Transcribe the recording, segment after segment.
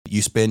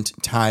You spent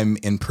time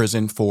in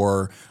prison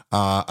for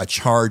a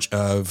charge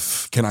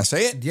of, can I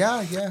say it?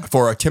 Yeah.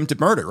 For attempted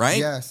murder, right?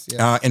 Yes.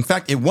 In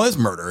fact, it was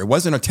murder. It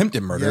wasn't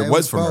attempted murder. Yeah, it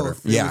was for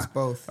both. murder. It was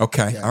both.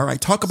 Okay. Yeah. All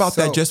right. Talk about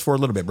that just for a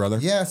little bit, brother.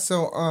 Yeah.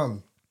 So,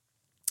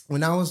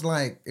 when I was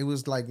it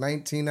was like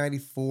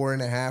 1994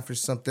 and a half or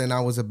something,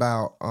 I was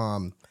about,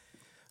 I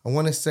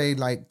want to say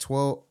like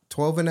 12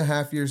 and a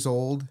half years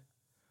old.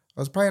 I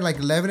was probably like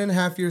 11 and a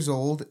half years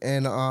old.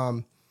 And,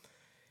 I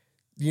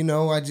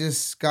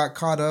just got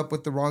caught up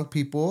with the wrong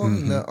people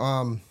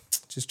and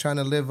just trying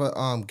to live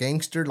a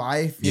gangster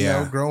life, you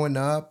know, growing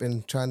up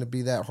and trying to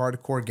be that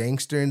hardcore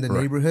gangster in the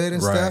neighborhood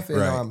and stuff.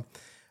 And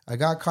I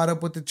got caught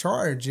up with the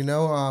charge,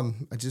 I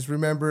just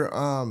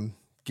remember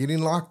getting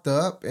locked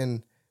up,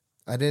 and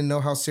I didn't know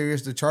how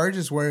serious the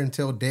charges were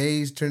until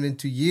days turned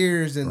into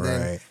years, and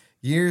then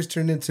years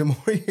turned into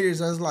more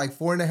years. I was like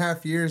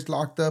 4.5 years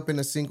locked up in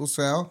a single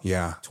cell.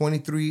 Yeah.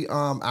 23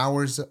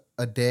 hours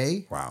a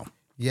day. Wow.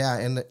 Yeah,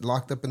 and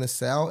locked up in a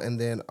cell. And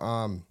then,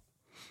 I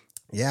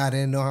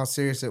didn't know how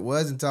serious it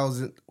was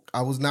until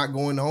I was not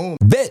going home.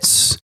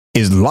 This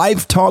is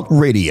Live Talk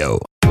Radio.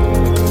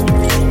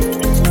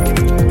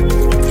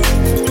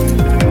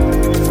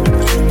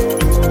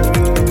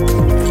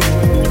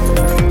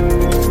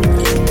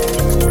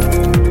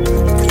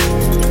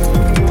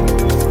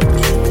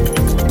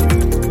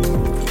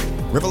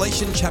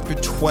 Revelation chapter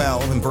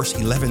 12 and verse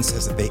 11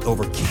 says that they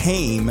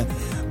overcame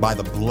by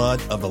the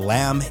blood of the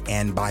Lamb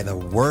and by the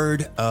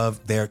word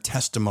of their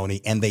testimony,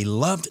 and they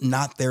loved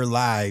not their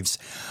lives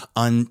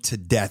unto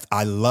death.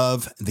 I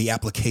love the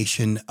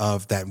application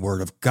of that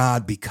word of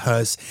God,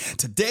 because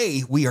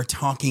today we are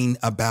talking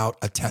about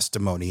a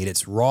testimony.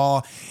 It's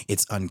raw,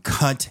 it's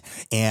uncut,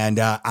 and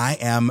I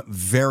am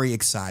very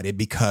excited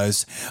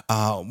because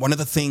one of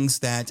the things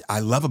that I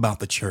love about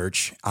the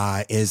church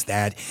is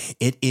that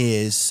it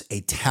is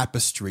a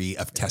tapestry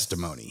of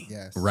testimony,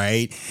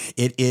 right?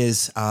 It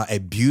is a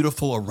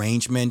beautiful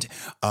arrangement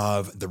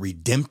of the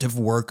redemptive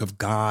work of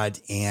God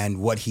and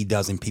what he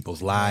does in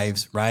people's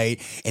lives, right?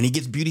 And he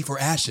gives beauty for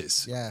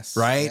ashes,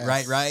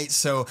 right?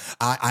 So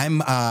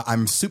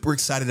I'm super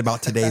excited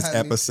about today's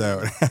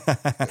episode.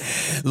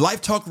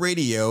 Live Talk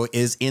Radio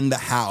is in the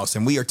house,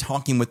 and we are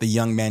talking with a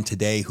young man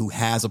today who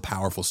has a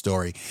powerful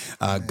story.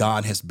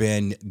 God has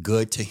been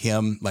good to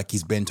him, like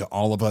he's been to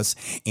all of us,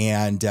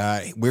 and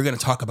we're going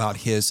to talk about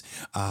his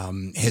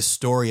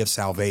story of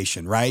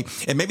salvation, right?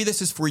 And maybe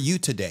this is for you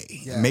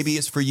today. Maybe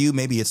it's for you.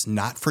 Maybe it's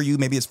not for you.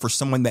 Maybe it's for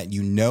someone that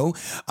you know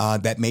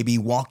that may be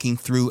walking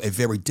through a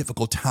very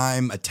difficult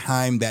time, a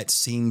time that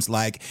seems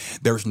like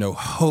there's no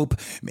hope.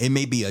 It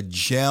may be a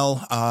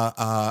jail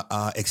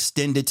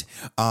extended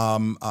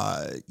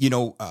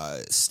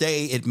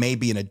stay. It may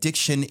be an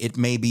addiction. It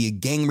may be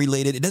gang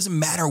related. It doesn't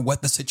matter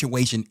what the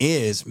situation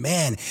is.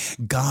 Man,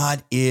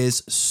 God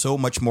is so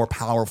much more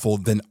powerful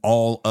than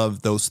all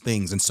of those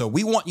things. And so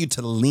we want you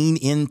to lean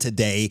in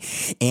today.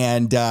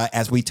 And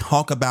as we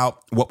talk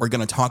about what we're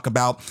going to talk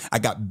about, I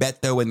got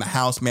Beto in the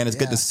house, man. It's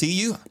good to see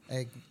you.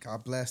 Hey,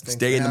 God bless. Thanks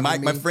Stay in the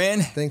mic, my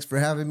friend. Thanks for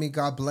having me.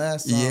 God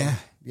bless.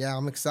 Yeah,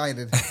 I'm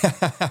excited.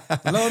 A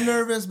little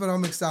nervous, but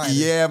I'm excited.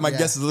 Yeah, my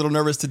guest is a little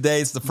nervous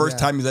today. It's the first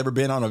time he's ever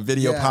been on a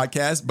video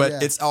podcast,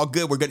 but it's all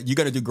good. You're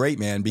going to do great,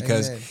 man,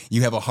 because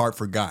you have a heart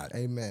for God.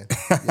 Amen.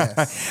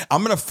 Yes.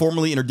 I'm going to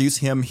formally introduce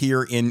him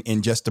here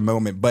in just a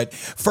moment. But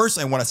first,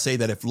 I want to say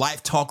that if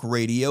Live Talk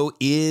Radio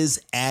is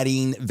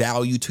adding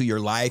value to your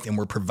life and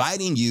we're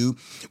providing you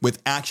with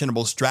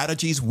actionable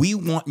strategies, we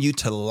want you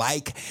to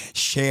like,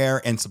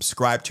 share, and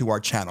subscribe to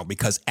our channel,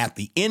 because at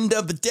the end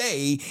of the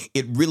day,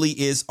 it really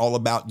is all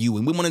about you.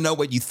 And we want to know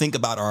what you think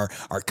about our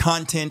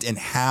content and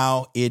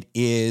how it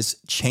is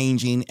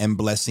changing and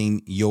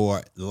blessing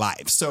your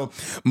life. So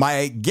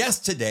my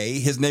guest today,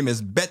 his name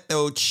is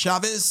Beto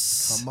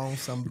Chavez. Come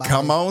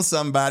on,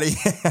 somebody.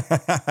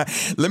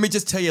 Let me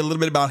just tell you a little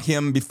bit about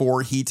him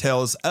before he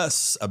tells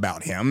us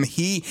about him.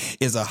 He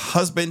is a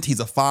husband. He's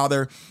a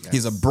father.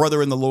 He's a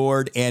brother in the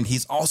Lord. And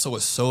he's also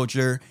a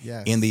soldier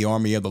in the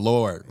army of the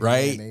Lord,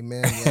 right?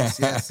 Amen.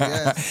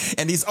 Yes.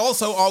 And he's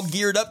also all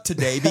geared up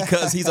today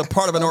because he's a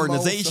part of an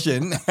organization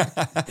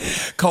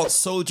called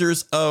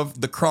Soldiers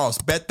of the Cross.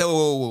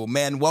 Beto,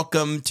 man,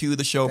 welcome to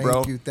the show,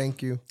 bro.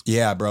 Thank you.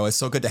 Yeah, bro. It's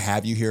so good to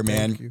have you here,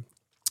 man. Thank you.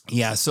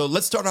 Yeah, so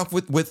let's start off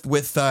with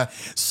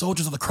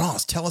Soldiers of the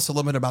Cross. Tell us a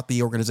little bit about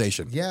the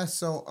organization. Yeah,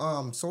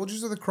 so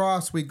Soldiers of the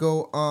Cross, we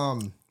go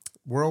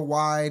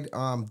worldwide,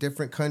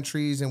 different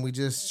countries, and we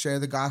just share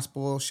the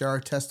gospel, share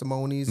our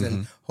testimonies,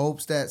 and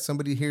hopes that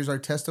somebody hears our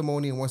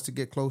testimony and wants to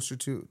get closer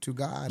to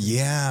God.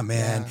 Yeah,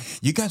 man. Yeah.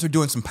 You guys are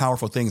doing some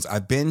powerful things.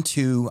 I've been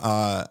to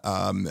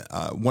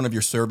one of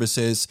your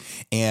services,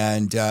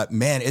 and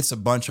man, it's a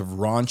bunch of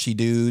raunchy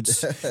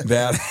dudes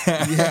that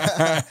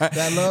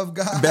that love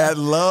God. That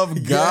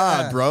love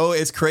God, bro.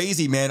 It's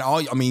crazy, man.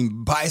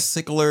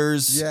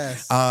 Bicyclers,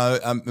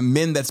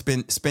 men that's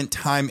spent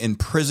time in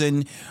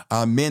prison,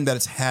 men that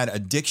has had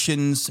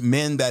addictions,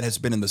 men that has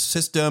been in the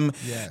system,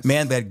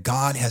 man, that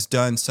God has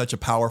done such a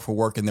powerful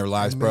work in their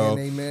lives, bro.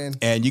 Amen.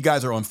 And you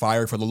guys are on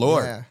fire for the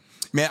Lord. Yeah.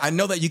 Man, I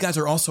know that you guys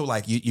are also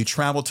like, you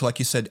travel to, like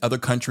you said, other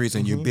countries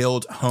and you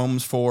build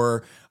homes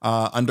for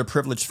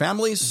underprivileged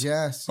families.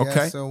 Yes.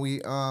 Okay. So we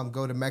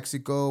go to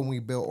Mexico and we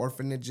build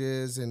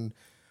orphanages. And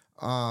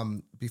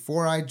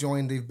before I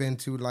joined, they've been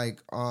to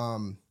like,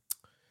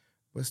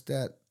 what's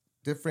that?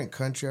 Different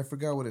country. I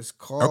forgot what it's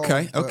called.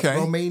 Okay.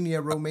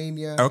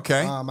 Romania.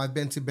 Okay. I've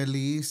been to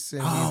Belize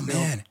and we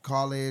built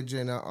college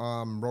and a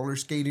roller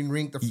skating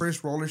rink. The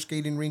first roller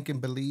skating rink in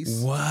Belize.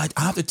 What?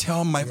 I have to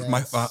tell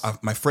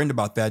my friend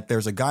about that.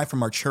 There's a guy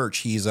from our church.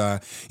 He's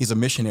a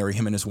missionary,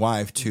 him and his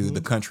wife, to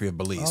the country of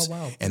Belize. Oh,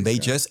 wow. And they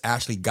just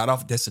actually got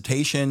off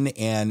dissertation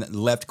and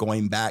left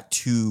going back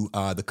to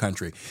the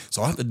country.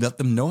 So I have to let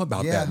them know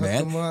about that,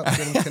 man. Hook them up,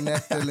 get them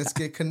connected. Let's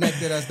get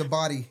connected as the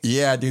body.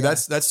 Yeah, dude,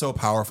 that's so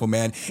powerful,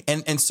 man.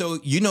 And so,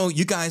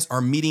 you guys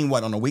are meeting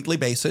on a weekly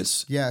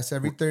basis? Yes,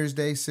 every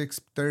Thursday,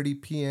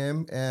 6:30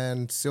 p.m.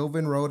 and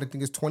Sylvan Road. I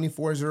think it's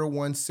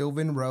 2401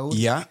 Sylvan Road.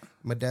 Yeah.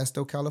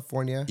 Modesto,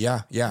 California.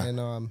 Yeah.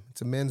 And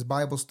it's a men's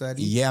Bible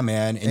study. Yeah,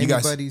 man. And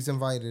everybody's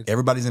invited.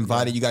 Everybody's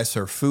invited. Yeah. You guys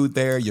serve food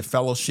there, you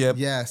fellowship.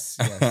 Yes.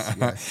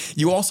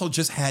 You also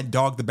just had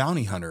Dog the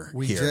Bounty Hunter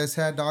We here. just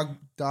had Dog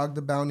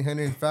the Bounty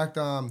Hunter. In fact,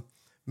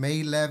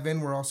 May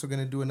 11, we're also going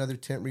to do another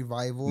tent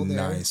revival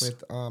there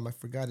with, I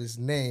forgot his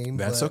name.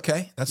 That's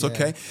okay.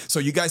 So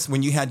you guys,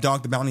 when you had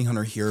Dog the Bounty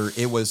Hunter here,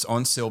 it was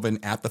on Sylvan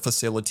at the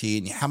facility.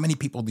 And how many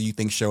people do you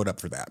think showed up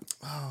for that?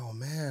 Oh,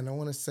 man, I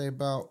want to say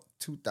about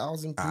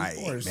 2,000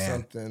 people or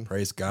something.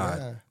 Praise God.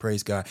 Yeah.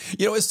 Praise God.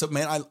 It's so,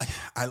 man,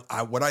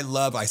 I what I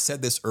love, I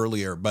said this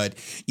earlier, but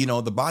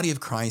the body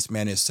of Christ,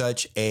 man, is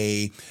such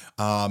a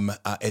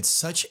it's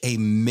such a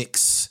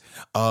mix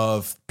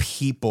of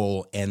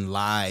people and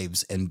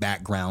lives and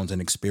backgrounds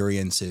and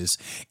experiences.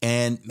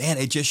 And man,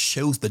 it just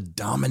shows the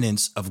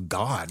dominance of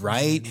God,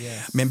 right?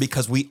 Yes. Man,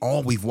 because we've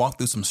walked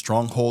through some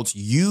strongholds.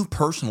 You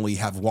personally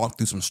have walked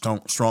through some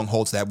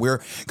strongholds that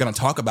we're going to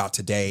talk about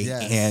today.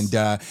 Yes.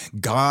 And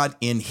God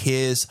in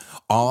his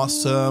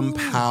awesome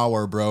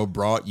power, bro,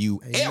 brought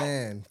you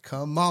Amen. Out.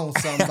 Come on,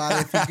 somebody.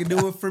 If he can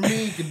do it for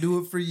me, he can do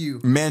it for you.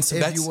 Man, so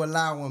if you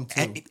allow him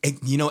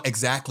to.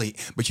 Exactly.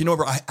 But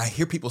bro, I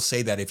hear people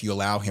say that if you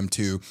allow him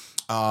to,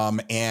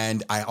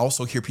 and I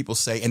also hear people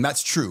say, and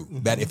that's true,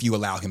 that if you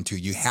allow him to,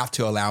 you have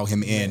to allow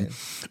him in.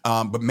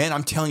 But man,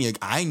 I'm telling you,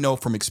 I know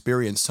from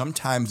experience,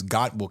 sometimes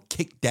God will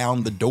kick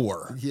down the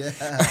door. Yeah.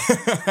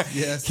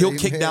 Yes. He'll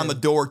kick down the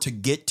door to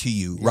get to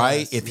you,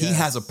 right? If he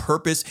has a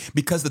purpose,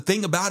 because the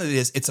thing about it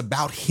is it's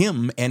about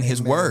him and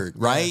his word,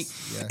 right?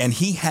 Yes. And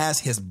he has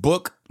his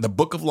book, the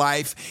book of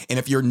life. And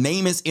if your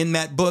name is in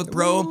that book,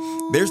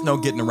 bro, there's no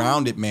getting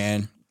around it,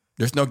 man.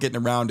 There's no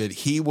getting around it.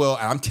 He will.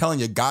 I'm telling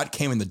you, God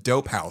came in the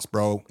dope house,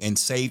 bro, and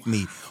saved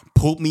me,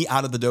 pulled me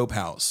out of the dope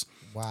house.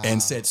 Wow.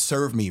 And said,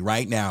 serve me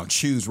right now.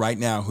 Choose right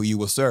now who you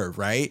will serve,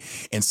 right?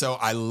 And so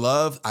I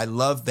love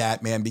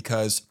that, man,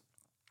 because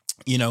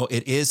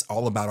it is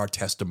all about our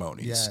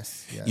testimonies.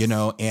 Yes.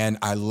 And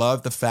I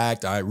love the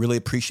fact, I really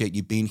appreciate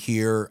you being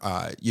here,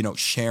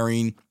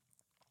 sharing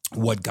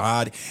what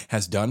God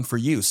has done for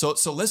you. So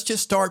let's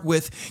just start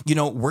with,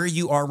 where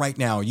you are right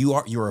now.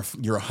 You're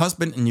a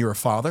husband and you're a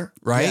father,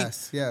 right?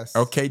 Yes.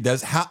 Okay.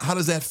 How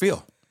does that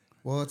feel?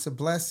 Well, it's a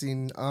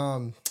blessing.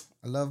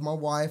 I love my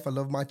wife. I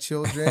love my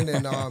children.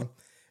 And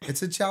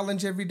it's a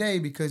challenge every day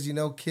because,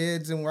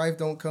 kids and wife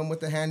don't come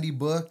with a handy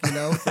book,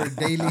 for a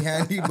daily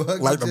handy book.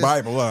 Like the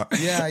Bible, huh?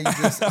 Yeah, you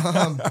just,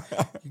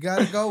 you got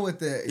to go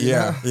with it.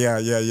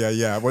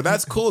 Yeah. Well,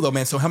 that's cool though,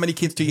 man. So how many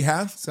kids do you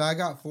have? So I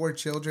got 4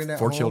 children at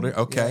home. 4 children.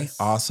 Okay. Yes.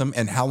 Awesome.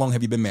 And how long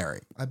have you been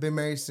married? I've been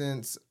married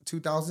since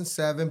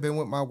 2007. Been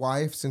with my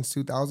wife since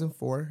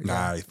 2004.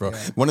 Nice, bro. Yeah.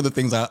 One of the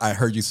things I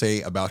heard you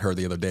say about her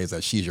the other day is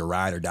that she's your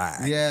ride or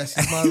die. Yeah,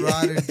 she's my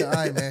ride or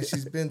die, man.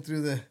 She's been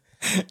through the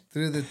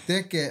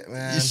thicket,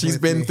 man. She's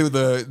been through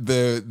the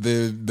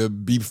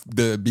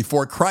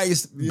before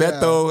Christ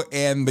Beto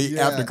and the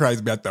after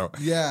Christ Beto.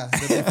 Yeah,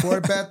 the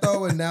before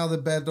Beto and now the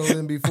Beto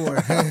than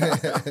before.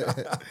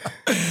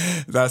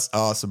 That's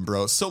awesome,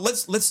 bro. So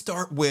let's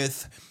start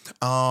with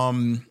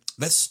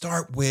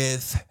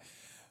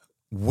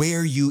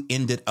where you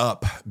ended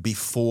up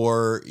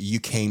before you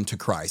came to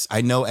Christ.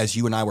 I know as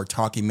you and I were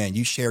talking, man,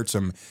 you shared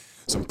some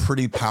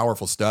pretty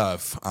powerful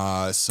stuff,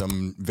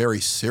 some very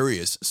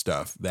serious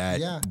stuff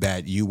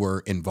that you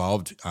were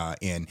involved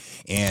in.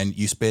 And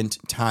you spent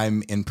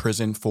time in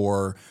prison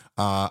for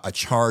a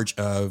charge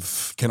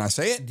of, can I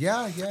say it?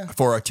 Yeah.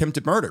 For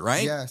attempted murder,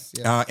 right? Yes.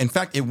 In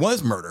fact, it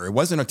was murder. It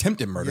wasn't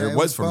attempted murder. Yeah, it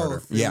was for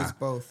both. murder. It was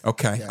both.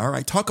 Okay. Yeah. All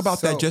right. Talk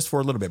about that just for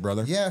a little bit,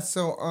 brother. Yeah.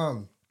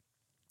 So,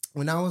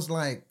 when I was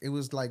it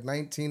was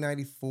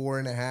 1994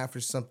 and a half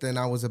or something,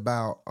 I was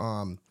about,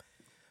 I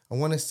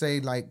want to say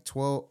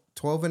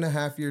 12 and a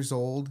half years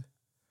old.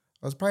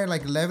 I was probably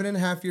 11 and a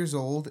half years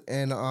old.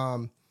 And,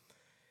 I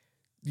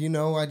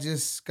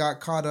just got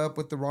caught up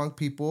with the wrong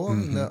people.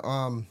 Mm-hmm.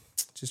 And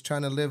just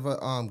trying to live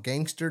a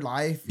gangster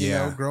life, you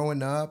know,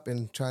 growing up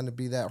and trying to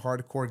be that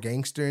hardcore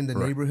gangster in the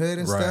neighborhood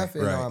and stuff.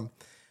 And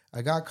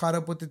I got caught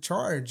up with the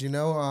charge,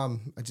 I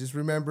just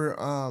remember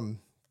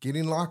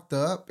getting locked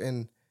up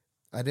and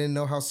I didn't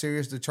know how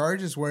serious the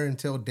charges were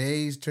until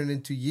days turned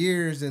into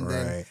years, and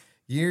then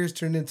years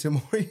turned into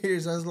more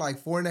years. I was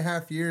like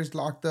 4.5 years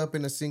locked up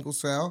in a single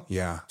cell.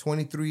 Yeah.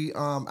 23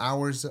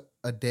 hours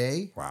a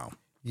day. Wow.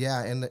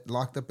 Yeah, and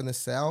locked up in a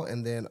cell,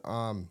 and then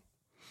I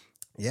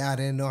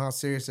didn't know how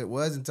serious it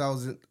was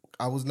until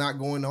I was not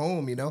going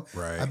home, you know.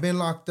 Right. I've been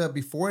locked up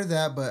before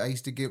that, but I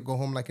used to go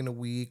home like in a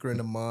week or in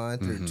a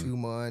month or 2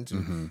 months.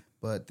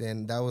 But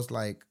then that was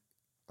like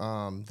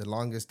the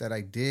longest that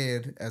I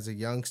did as a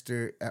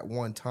youngster at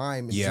one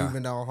time in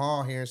Juvenile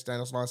Hall here in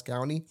Stanislaus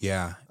County.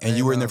 Yeah. And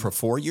you were in there for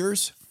 4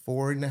 years?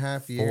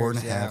 4.5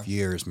 years. 4.5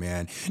 years,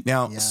 man.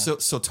 Now,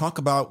 so talk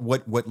about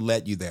what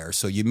led you there.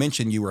 So you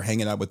mentioned you were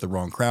hanging out with the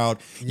wrong crowd.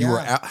 You were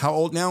how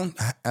old now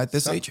at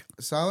this age?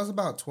 So I was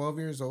about 12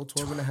 years old,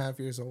 12.5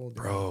 years old.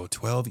 Bro,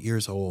 12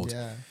 years old.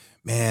 Yeah.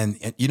 Man,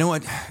 and you know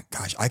what?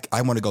 Gosh,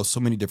 I want to go so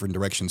many different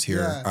directions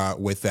here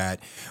with that.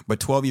 But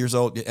 12 years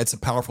old, it's a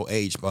powerful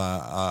age.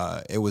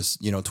 It was,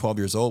 12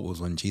 years old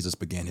was when Jesus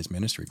began his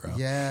ministry, bro.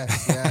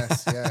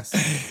 Yes.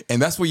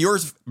 And that's where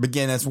yours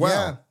began as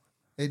well.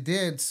 Yeah, it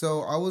did.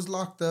 So I was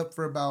locked up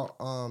for about,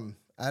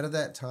 out of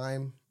that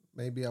time,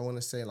 maybe I want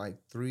to say like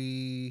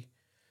 3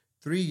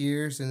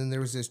 years. And then there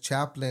was this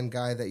chaplain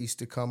guy that used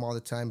to come all the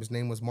time. His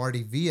name was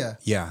Marty Villa.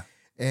 Yeah.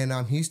 And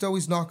he used to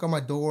always knock on my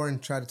door and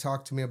try to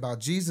talk to me about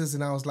Jesus.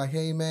 And I was like,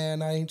 hey,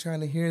 man, I ain't trying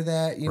to hear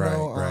that. You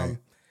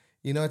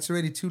know, it's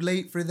already too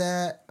late for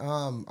that.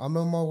 I'm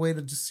on my way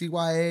to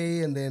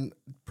CYA and then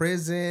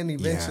prison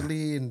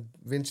eventually and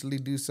eventually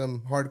do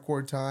some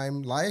hardcore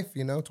time life,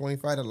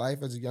 25 to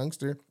life as a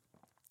youngster.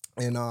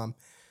 And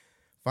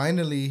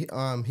finally,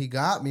 he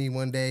got me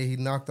one day. He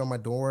knocked on my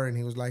door and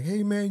he was like,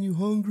 hey, man, you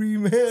hungry,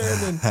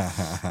 man?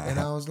 And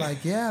I was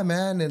like, yeah,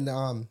 man.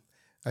 And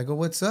I go,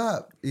 what's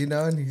up?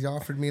 And he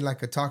offered me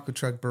like a taco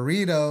truck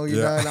burrito,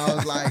 and I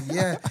was like,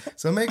 yeah.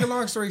 So make a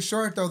long story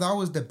short, though, that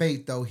was the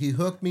bait, though. He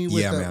hooked me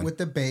with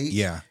the bait,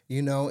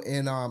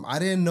 and I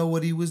didn't know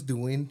what he was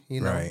doing,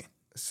 Right.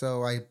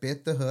 So I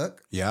bit the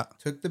hook,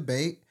 took the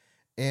bait,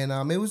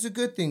 and it was a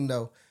good thing,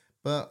 though.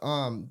 But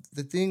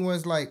the thing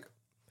was, like,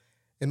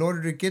 in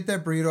order to get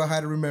that burrito, I had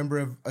to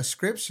remember a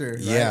scripture.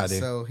 Right? Yeah, dude.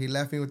 So he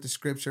left me with the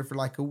scripture for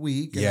like a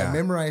week. And I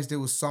memorized it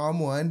was Psalm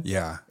 1.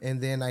 Yeah.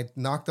 And then I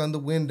knocked on the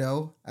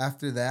window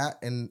after that.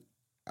 And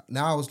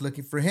now I was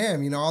looking for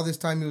him. All this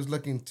time he was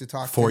looking to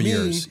talk to me. 4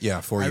 years.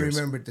 Yeah, 4 years. I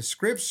remembered the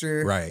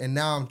scripture. Right. And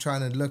now I'm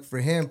trying to look for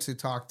him to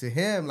talk to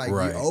him. Like,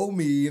 right. you owe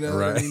me, right.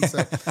 what I mean?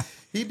 So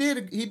he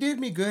did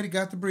me good. He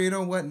got the burrito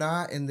and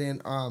whatnot. And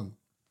then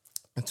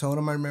I told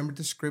him I remembered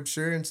the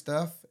scripture and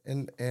stuff.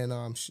 And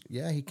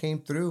he came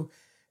through.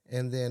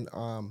 And then,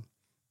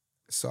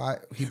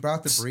 he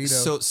brought the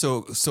burrito.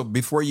 So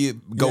before you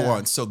go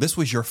on, so this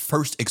was your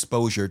first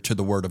exposure to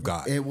the Word of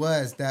God. It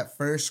was that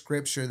first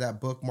scripture,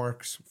 that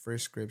bookmark's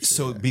first scripture.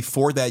 So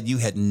before that, you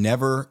had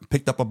never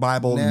picked up a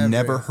Bible,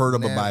 never heard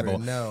of a Bible.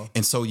 No.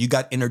 And so you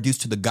got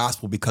introduced to the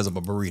gospel because of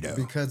a burrito.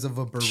 Because of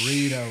a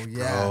burrito,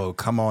 yeah. Oh,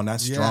 come on,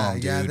 that's strong,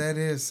 dude. Yeah, that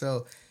is.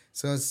 So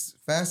as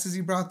fast as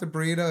he brought the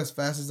burrito, as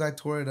fast as I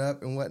tore it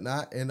up and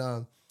whatnot,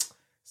 and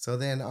so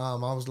then I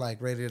was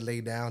like ready to lay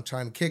down,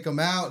 trying to kick him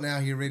out. Now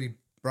he already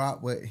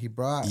brought what he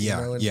brought.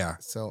 Yeah.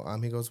 So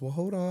he goes, well,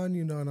 hold on,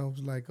 and I was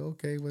like,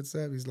 okay, what's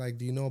up? He's like,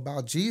 do you know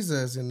about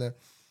Jesus? And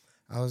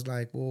I was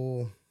like,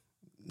 well,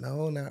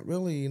 no, not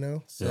really,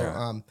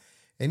 So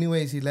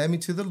anyways, he led me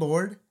to the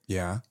Lord.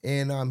 Yeah.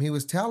 And he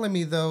was telling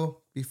me, though,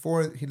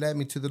 before he led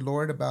me to the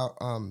Lord about,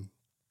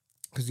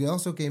 because he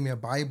also gave me a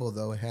Bible,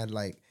 though. It had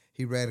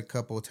he read a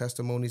couple of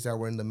testimonies that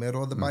were in the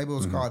middle of the Bible. It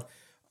was called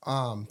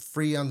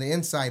Free on the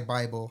Inside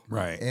Bible.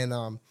 Right.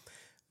 And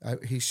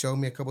he showed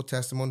me a couple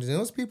testimonies. And it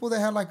was people that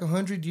had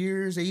 100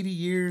 years, 80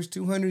 years,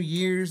 200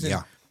 years.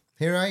 And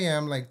here I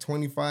am,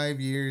 25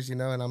 years,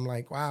 and I'm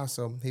like, wow.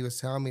 So he was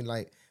telling me,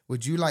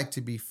 would you like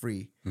to be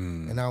free?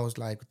 And I was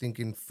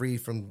thinking free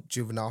from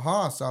juvenile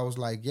hall. So I was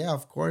like, yeah,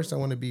 of course I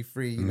want to be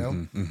free,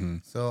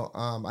 So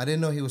I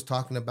didn't know he was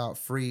talking about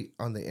free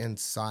on the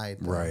inside.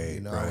 Though,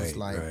 right. I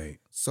was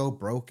so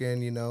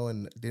broken,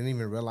 and didn't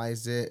even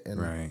realize it.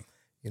 And right.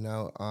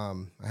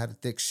 I had a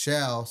thick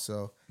shell.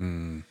 So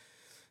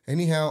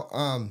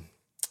anyhow,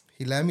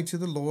 he led me to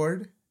the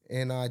Lord,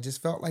 and I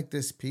just felt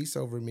this peace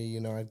over me.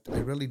 I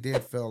really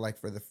did feel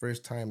for the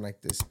first time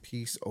this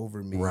peace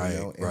over me. Right,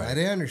 And I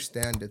didn't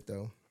understand it,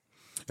 though.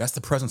 That's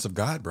the presence of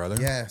God, brother.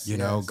 Yes.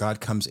 God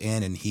comes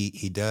in and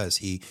he does.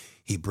 He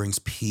brings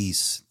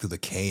peace through the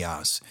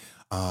chaos.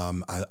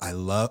 I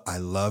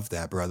love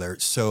that, brother.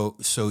 So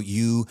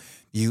you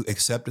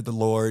accepted the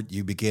Lord.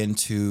 You began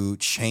to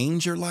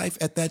change your life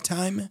at that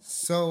time.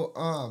 So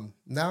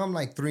now I'm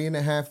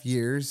 3.5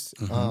 years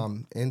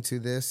into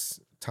this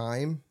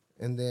time,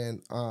 and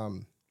then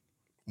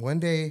one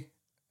day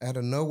out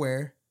of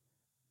nowhere,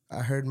 I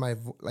heard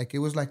it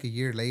was a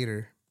year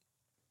later.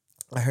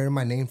 I heard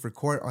my name for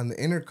court on the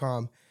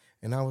intercom.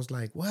 And I was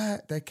like,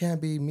 what? That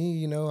can't be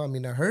me,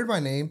 I heard my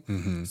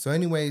name. So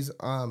anyways,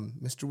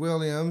 Mr.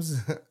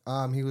 Williams,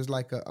 he was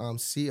a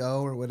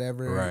CO or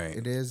whatever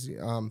it is.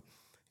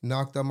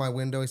 knocked on my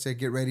window. He said,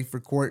 "Get ready for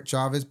court,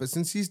 Chavez." But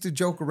since he used to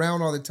joke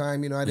around all the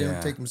time, I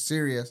didn't take him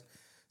serious.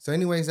 So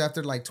anyways,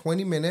 after like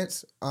 20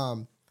 minutes,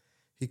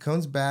 he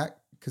comes back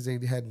because they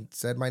had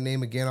said my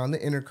name again on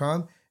the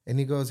intercom. And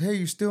he goes, "Hey,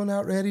 you're still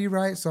not ready,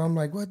 right?" So I'm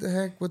like, "What the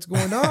heck? What's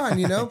going on?"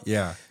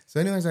 Yeah.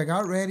 So anyways, I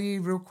got ready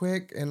real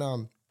quick.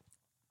 And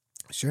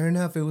sure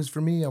enough, it was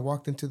for me. I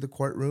walked into the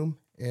courtroom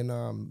and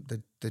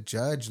the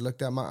judge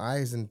looked at my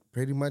eyes and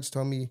pretty much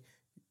told me,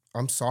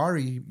 "I'm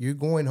sorry, you're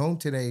going home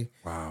today."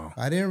 Wow.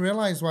 I didn't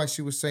realize why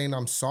she was saying,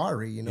 "I'm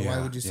sorry." Why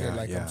would you say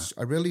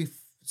I really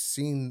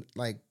seen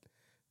like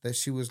that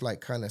she was like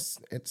kind of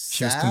sad.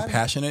 She was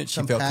compassionate.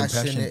 She felt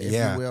compassionate, if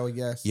you will.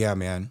 Yes. Yeah,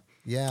 man.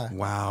 Yeah.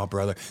 Wow,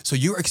 brother. So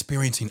you're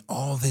experiencing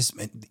all these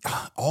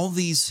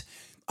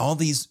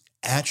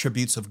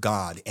attributes of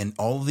God and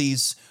all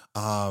these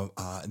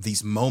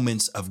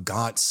moments of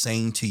God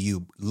saying to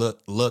you,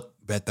 look,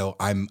 Beto,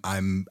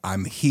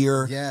 I'm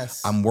here.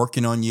 Yes. I'm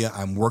working on you.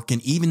 I'm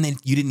working. Even then,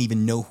 you didn't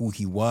even know who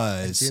he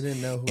was. I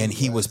didn't know who and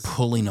he was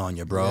pulling on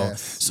you, bro.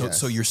 Yes,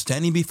 So you're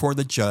standing before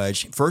the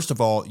judge. First of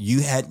all,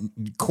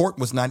 court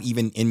was not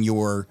even in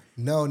your.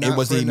 No,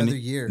 not for another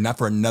year. Not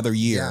for another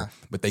year. Yeah.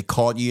 But they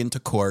called you into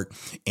court,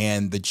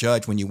 and the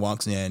judge, when you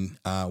walk in,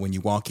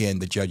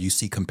 the judge, you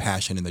see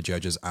compassion in the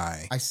judge's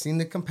eye. I seen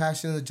the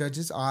compassion in the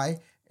judge's eye,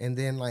 and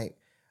then like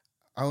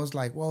I was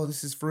like, "Whoa,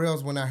 this is for real."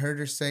 When I heard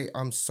her say,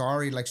 "I'm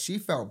sorry," like she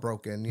felt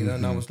broken,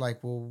 and I was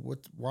like, "Well,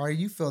 why do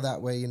you feel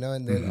that way?" And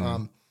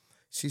then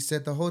she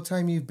said, "The whole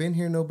time you've been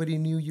here, nobody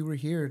knew you were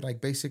here. Like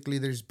basically,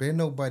 there's been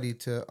nobody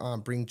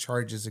to bring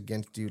charges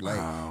against you.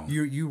 Like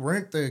you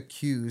weren't the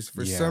accused.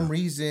 For some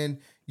reason,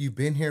 you've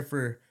been here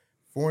for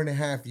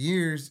 4.5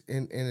 years,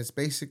 and it's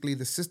basically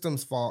the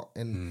system's fault."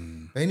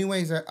 And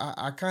anyways,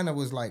 I kind of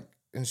was like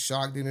in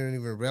shock. Didn't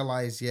even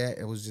realize yet.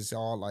 It was just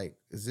all like,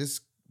 "Is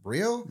this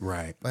real?"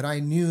 Right. But I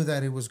knew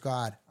that it was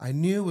God. I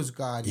knew it was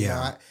God.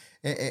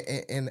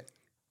 And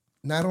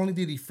not only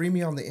did he free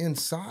me on the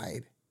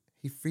inside,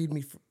 he freed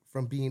me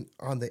from being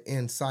on the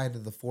inside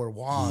of the four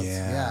walls.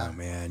 Yeah,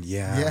 man.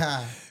 Yeah.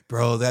 Yeah.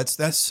 Bro,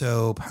 that's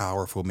so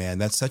powerful, man.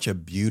 That's such a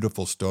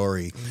beautiful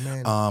story.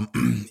 I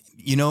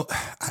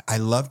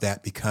love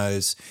that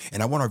because,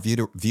 and I want our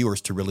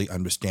viewers to really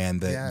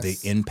understand the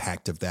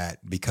impact of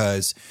that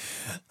because,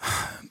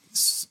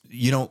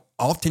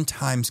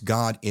 oftentimes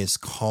God is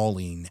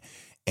calling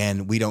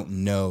and we don't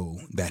know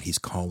that he's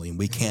calling.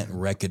 We can't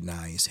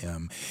recognize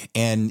him.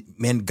 And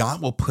man,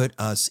 God will put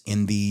us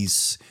in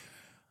these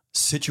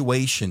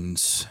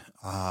situations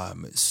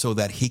so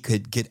that he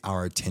could get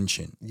our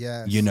attention.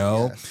 Yes.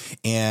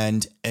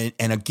 And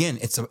again,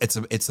 it's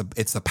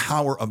the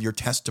power of your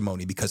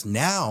testimony because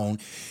now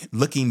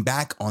looking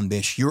back on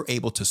this, you're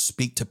able to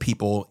speak to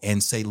people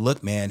and say,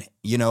 "Look, man,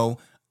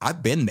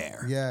 I've been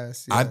there.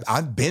 Yes.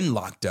 I've been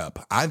locked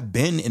up. I've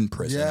been in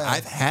prison. Yeah.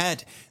 I've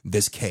had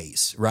this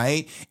case,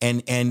 right?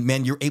 And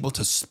man, you're able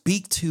to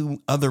speak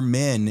to other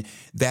men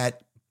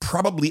that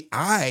probably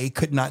I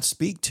could not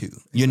speak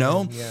to,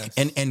 Yes.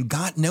 and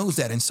God knows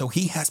that. And so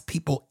he has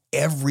people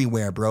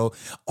everywhere, bro,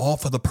 all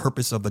for the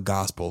purpose of the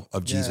gospel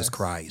of Jesus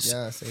Christ.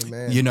 Yes.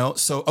 Amen.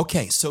 So,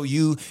 okay. So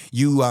you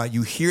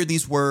hear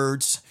these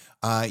words,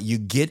 you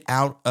get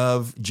out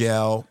of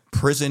jail.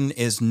 Prison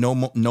is no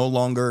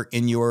longer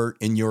in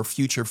your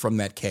future from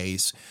that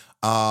case.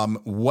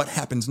 What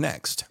happens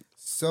next?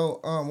 So,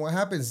 what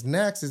happens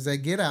next is I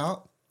get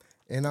out.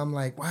 And I'm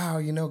like, wow,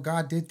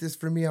 God did this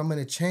for me. I'm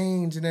going to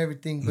change and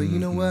everything. But you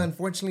know what?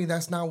 Unfortunately,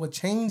 that's not what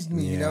changed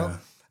me,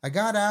 I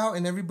got out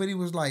and everybody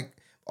was like,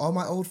 all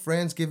my old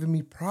friends giving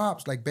me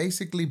props, like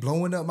basically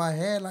blowing up my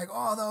head, like,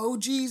 "Oh, the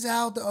OG's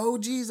out, the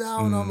OG's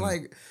out." And I'm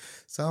like,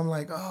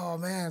 oh,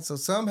 man. So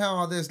somehow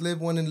all this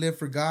live, one, and live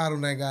for God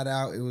when I got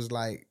out, it was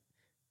like,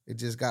 it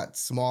just got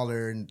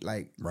smaller and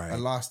like I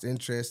lost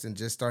interest and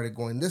just started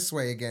going this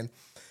way again.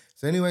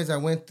 So anyways, I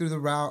went through the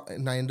route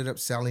and I ended up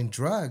selling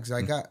drugs.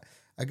 I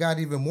got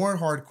even more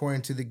hardcore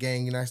into the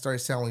gang, I started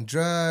selling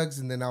drugs,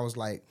 and then I was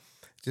like,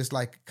 just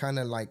like kind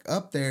of like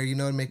up there,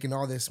 making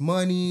all this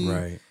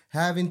money,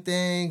 having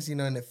things,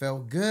 and it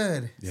felt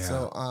good. Yeah.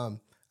 So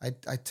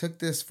I took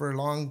this for a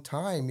long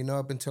time,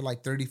 up until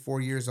like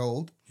 34 years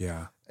old.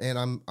 Yeah. And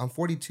I'm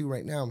 42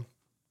 right now.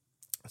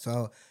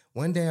 So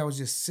one day I was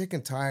just sick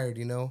and tired,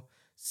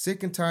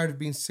 sick and tired of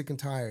being sick and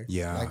tired.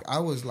 Yeah. Like I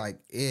was like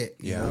it,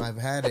 you know, I've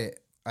had it.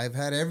 I've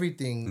had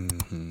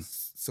everything,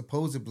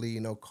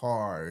 supposedly,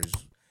 cars,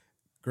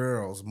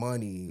 girls,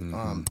 money,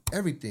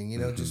 everything,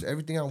 just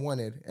everything I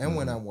wanted and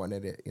when I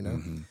wanted it,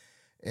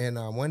 And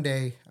one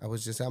day I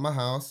was just at my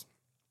house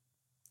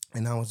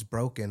and I was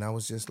broken. I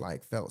was just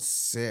like, felt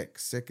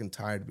sick and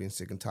tired of being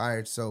sick and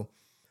tired. So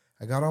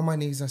I got on my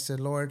knees. I said,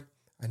 "Lord,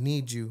 I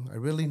need you. I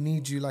really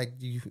need you. Like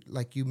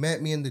you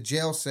met me in the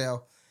jail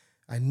cell.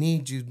 I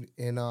need you."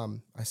 And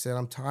I said,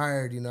 "I'm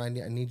tired. I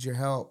need your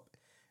help."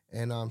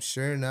 And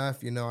sure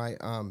enough,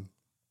 my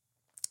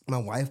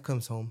wife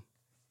comes home.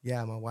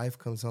 Yeah, my wife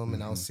comes home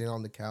and I was sitting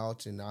on the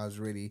couch and I was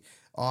really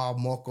all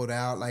mocoed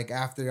out. Like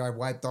after I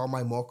wiped all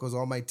my mocos,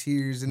 all my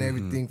tears and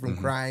everything from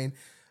crying,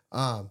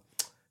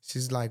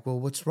 she's like, well,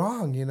 what's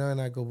wrong? You know,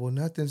 and I go, well,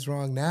 nothing's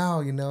wrong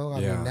now. You know, I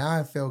mean, now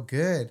I feel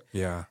good.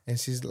 Yeah. And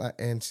she's like,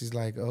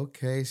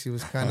 okay. She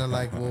was kind of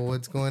like, well,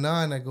 what's going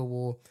on? I go,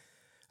 well,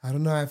 I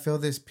don't know. I feel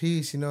this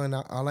peace, you know, and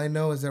all I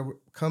know is that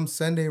come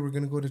Sunday, we're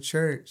going to go to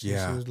church.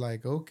 Yeah. And she was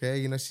like, okay.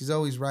 You know, she's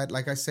always right.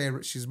 Like I say,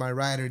 she's my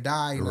ride or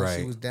die. You know,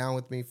 she was down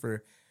with me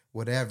for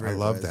whatever. I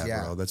love that,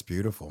 bro. That's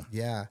beautiful.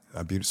 Yeah.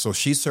 So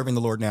she's serving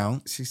the Lord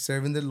now. She's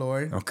serving the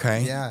Lord.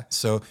 Okay. Yeah.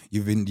 So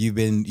you've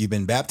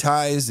been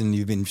baptized and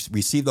you've been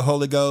received the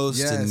Holy Ghost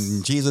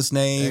in Jesus'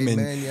 name. Amen,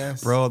 and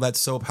yes. Bro, that's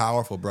so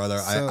powerful, brother.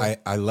 So,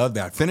 I love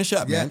that. Finish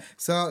up, man.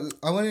 So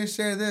I wanted to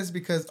share this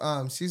because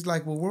she's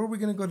like, well, where are we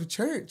gonna go to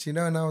church? You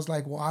know, and I was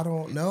like, well, I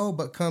don't know,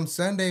 but come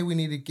Sunday we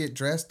need to get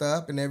dressed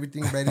up and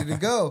everything ready to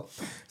go.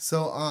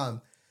 So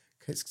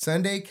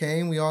Sunday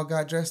came, we all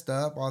got dressed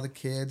up, all the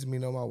kids, me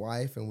and my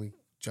wife, and we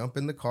jump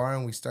in the car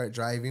and we start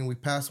driving. We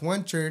pass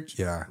one church.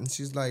 Yeah. And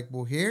she's like,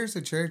 well, here's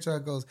the church. I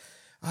goes,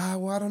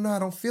 well, I don't know. I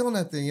don't feel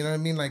nothing. You know what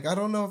I mean? Like, I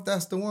don't know if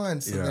that's the one.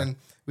 So then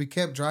we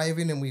kept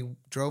driving and we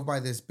drove by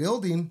this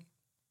building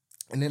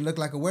and it looked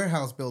like a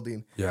warehouse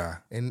building. Yeah.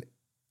 And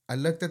I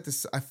looked at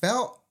this. I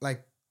felt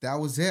like that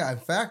was it. In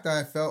fact,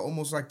 I felt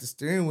almost like the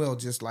steering wheel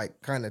just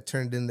like kind of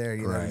turned in there.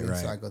 You know what I mean?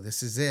 So I go,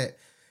 this is it.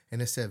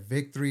 And it said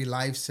Victory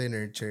Life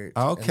Center Church.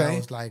 Okay. And I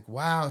was like,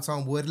 wow, it's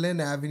on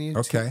Woodland Avenue.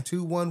 Okay.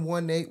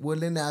 2118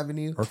 Woodland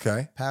Avenue.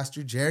 Okay.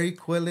 Pastor Jerry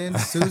Quillen,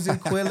 Susan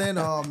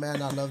Quillen. Oh,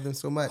 man, I love them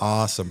so much.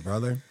 Awesome,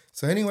 brother.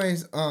 So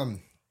anyways,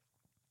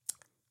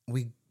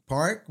 we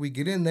park, we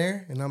get in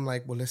there, and I'm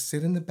like, well, let's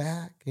sit in the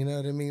back. You know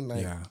what I mean?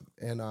 Like,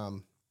 and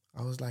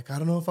I was like, I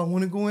don't know if I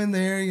want to go in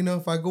there. You know,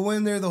 if I go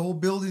in there, the whole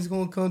building's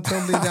going to come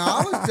tumbling down.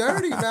 I was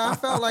dirty, man. I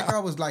felt like I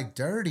was like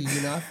dirty.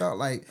 You know, I felt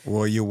like.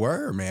 Well, you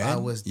were, man. I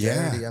was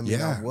dirty. I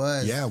mean, I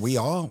was. Yeah, we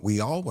all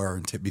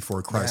were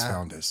before Christ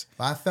found us.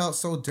 I felt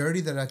so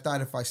dirty that I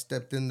thought if I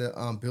stepped in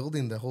the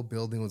building, the whole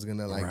building was going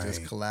to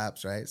just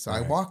collapse, right? So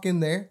I walk in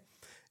there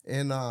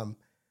and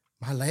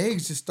my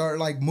legs just start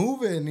like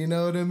moving, you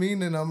know what I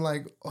mean? And I'm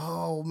like,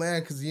 oh,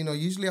 man, because, you know,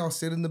 usually I'll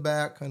sit in the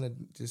back, kind of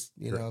just,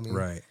 you know what I mean?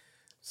 Right.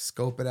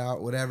 Scope it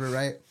out, whatever,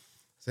 right?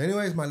 So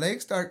anyways, my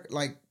legs start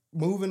like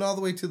moving all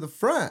the way to the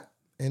front.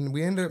 And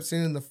we ended up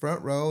sitting in the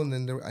front row. And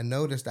then I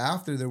noticed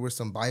after there were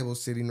some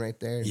Bibles sitting right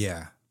there.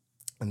 Yeah.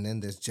 And then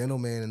this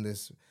gentleman and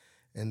this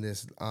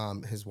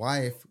his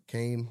wife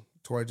came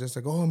towards us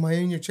like, oh, am I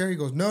in your chair? He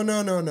goes,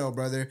 no,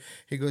 brother.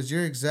 He goes,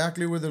 you're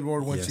exactly where the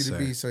Lord wants you to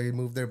be. So he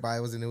moved their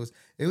Bibles, and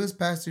it was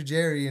Pastor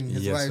Jerry and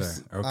his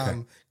wife,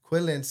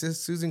 Quillen,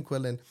 Susan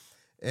Quillen.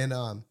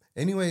 And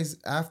anyways,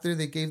 after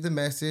they gave the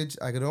message,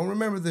 I don't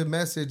remember the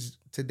message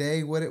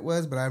today, what it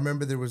was, but I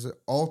remember there was an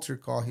altar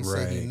call. He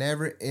said he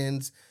never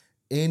ends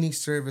any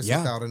service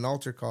without an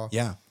altar call.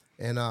 Yeah.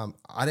 And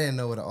I didn't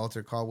know what an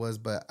altar call was,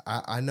 but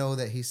I know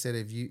that he said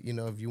if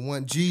you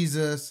want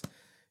Jesus,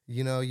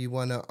 you know, you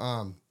want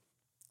to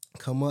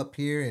come up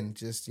here and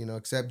just, you know,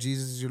 accept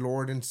Jesus as your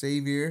Lord and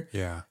Savior.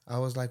 Yeah. I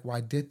was like, well,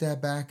 I did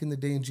that back in the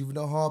day in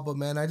juvenile hall, but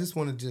man, I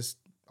want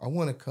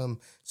to come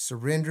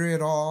surrender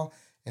it all.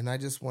 And I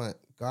just want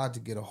God to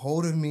get a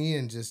hold of me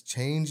and just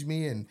change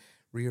me and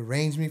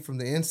rearrange me from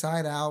the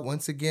inside out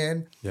once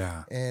again.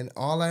 Yeah. And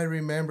all I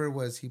remember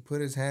was he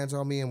put his hands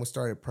on me and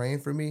started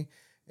praying for me.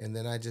 And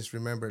then I just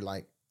remember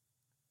like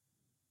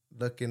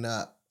looking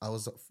up. I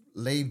was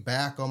laid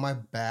back on my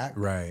back.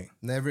 Right.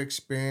 Never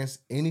experienced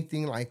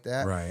anything like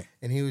that. Right.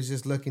 And he was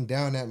just looking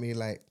down at me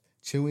like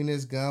chewing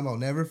his gum. I'll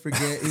never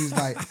forget. He's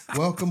like,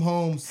 welcome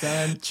home,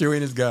 son.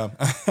 Chewing his gum.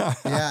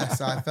 Yeah.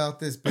 So I felt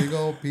this big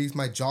old piece.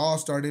 My jaw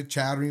started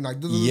chattering like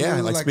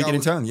speaking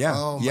in tongues. Yeah.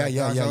 Oh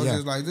yeah. I was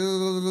just like,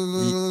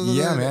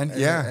 yeah, man.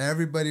 Yeah.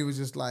 Everybody was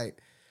just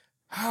like,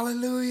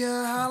 hallelujah,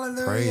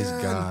 hallelujah. Praise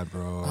God,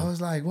 bro. I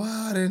was like,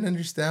 wow, I didn't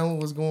understand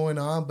what was going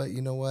on. But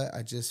you know what?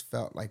 I just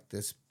felt like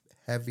this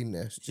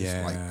heaviness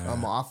just like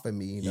come off of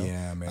me, you know?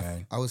 Yeah,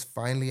 man. I was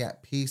finally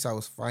at peace. I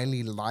was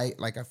finally light.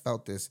 Like I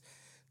felt this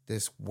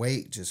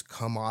weight just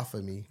come off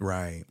of me.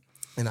 Right.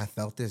 And I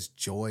felt this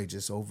joy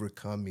just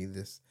overcome me.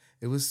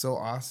 It was so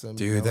awesome.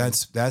 Dude, you know?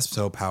 That's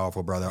so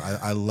powerful, brother.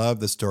 I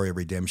love the story of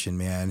redemption,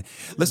 man.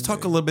 Let's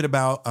talk a little bit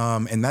about,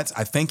 and I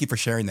thank you for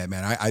sharing that,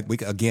 man. We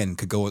again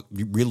could go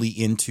really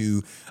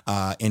into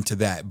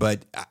that,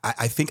 but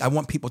I think I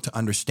want people to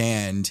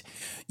understand,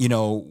 you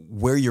know,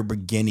 where you're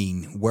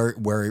beginning,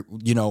 where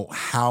you know,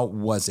 how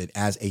was it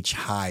as a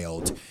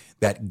child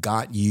that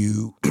got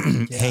you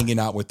hanging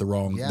out with the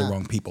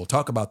wrong people?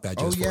 Talk about that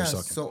just for a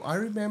second. So I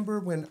remember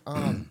when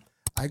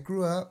I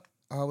grew up,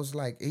 I was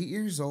like 8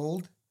 years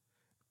old.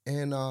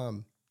 And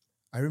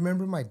I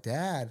remember my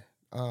dad,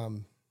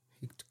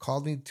 he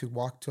called me to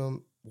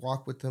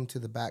walk with him to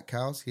the back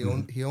house. He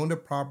owned a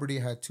property,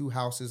 had 2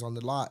 houses on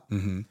the lot.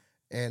 Mm-hmm.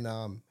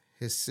 And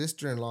his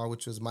sister-in-law,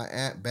 which was my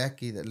Aunt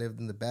Becky that lived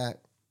in the back,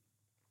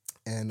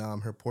 and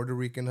her Puerto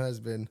Rican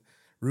husband,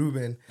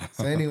 Ruben.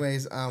 So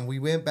anyways, we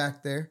went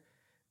back there,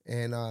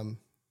 and I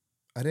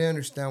didn't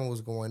understand what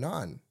was going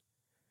on.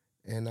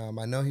 And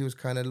I know he was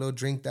kind of a little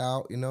drinked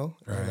out, you know.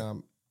 Right.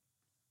 And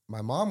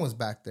my mom was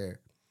back there.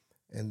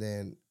 And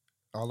then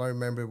all I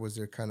remember was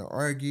they're kind of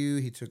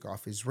argue. He took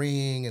off his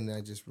ring, and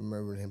I just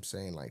remember him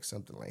saying like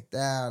something like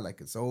that,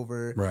 like it's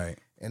over. Right.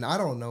 And I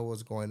don't know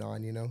what's going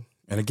on,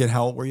 And again,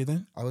 how old were you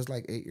then? I was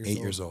like 8 years old.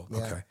 8 years old.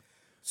 Yeah. Okay.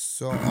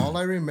 So all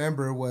I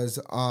remember was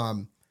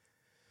the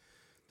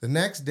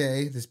next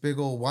day, this big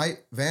old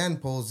white van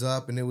pulls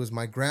up, and it was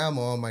my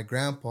grandma and my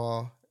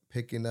grandpa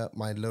picking up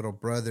my little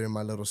brother and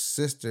my little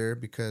sister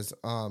because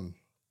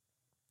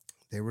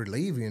they were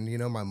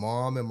leaving. My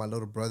mom and my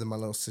little brother, my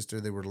little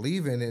sister, they were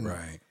leaving. And,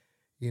 right.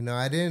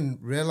 I didn't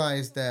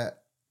realize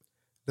that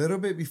a little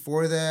bit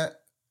before that,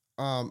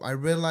 I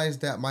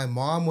realized that my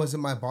mom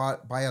wasn't my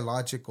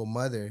biological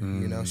mother.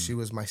 She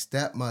was my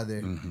stepmother.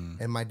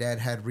 And my dad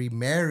had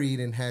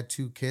remarried and had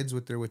 2 kids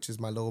with her, which is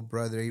my little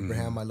brother,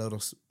 Abraham, my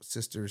little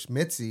sister,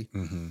 Mitzi.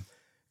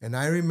 And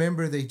I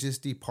remember they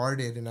just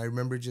departed, and I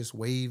remember just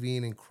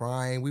waving and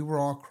crying. We were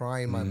all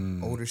crying, my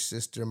older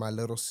sister, my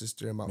little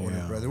sister, and my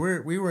older brother.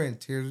 We were in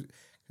tears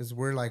because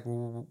we're like,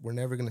 we're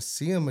never going to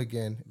see him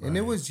again. Right. And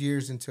it was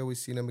years until we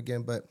seen him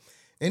again. But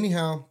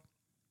anyhow,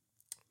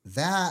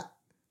 that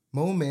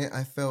moment,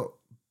 I felt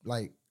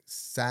like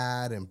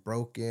sad and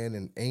broken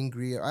and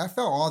angry. I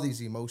felt all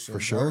these emotions.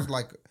 For sure. I was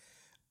like,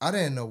 I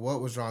didn't know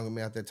what was wrong with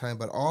me at that time,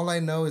 but all I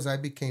know is I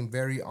became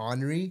very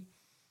ornery.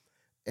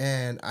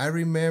 And I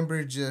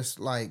remember just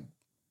like,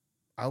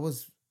 I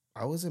was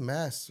a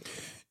mess.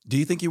 Do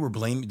you think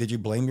did you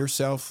blame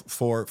yourself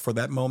for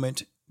that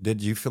moment?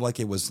 Did you feel like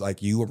it was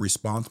like you were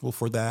responsible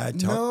for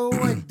that? No,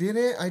 I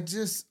didn't. I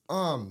just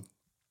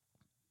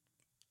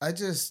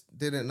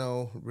didn't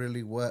know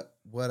really what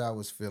I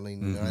was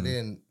feeling. I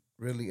didn't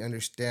really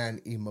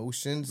understand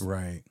emotions.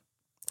 Right.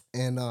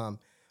 And all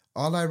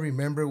I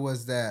remember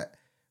was that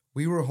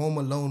we were home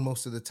alone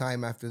most of the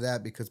time after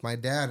that because my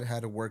dad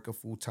had to work a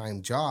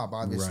full-time job,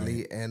 obviously.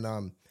 Right.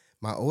 And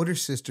my older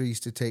sister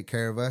used to take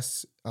care of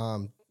us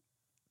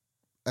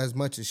as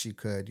much as she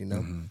could,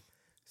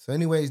 So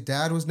anyways,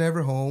 Dad was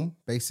never home,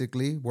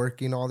 basically,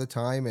 working all the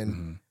time.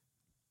 And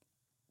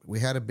we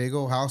had a big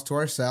old house to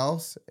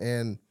ourselves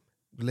and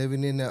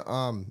living in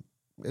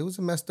it was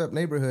a messed up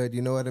neighborhood,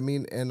 you know what I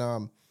mean? And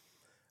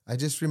I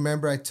just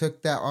remember I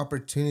took that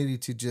opportunity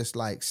to just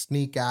like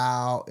sneak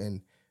out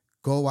and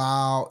go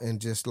out and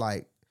just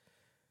like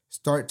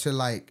start to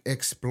like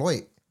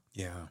exploit.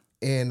 Yeah.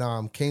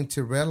 And came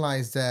to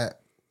realize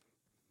that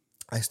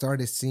I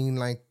started seeing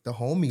like the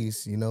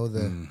homies,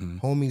 the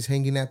homies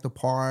hanging at the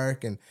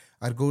park, and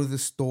I'd go to the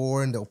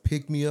store and they'll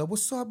pick me up.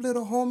 What's up,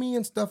 little homie?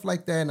 And stuff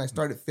like that. And I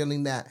started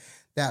feeling that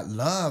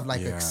love,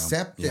 like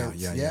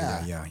acceptance.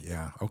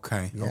 Yeah.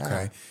 Okay.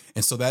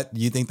 And so that,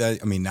 you think that,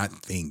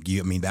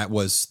 that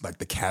was like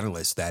the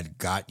catalyst that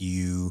got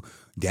you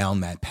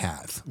down that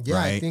path. Yeah.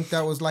 Right? I think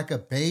that was like a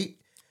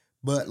bait,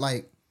 but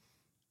like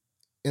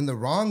in the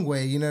wrong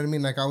way. You know what I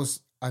mean? Like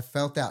I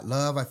felt that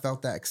love. I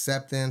felt that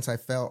acceptance. I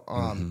felt,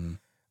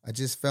 I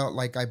just felt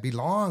like I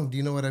belonged.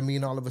 You know what I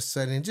mean? All of a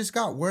sudden, it just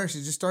got worse.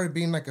 It just started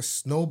being like a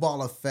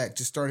snowball effect.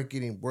 Just started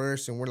getting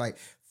worse, and we're like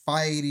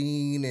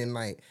fighting and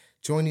like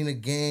joining a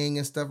gang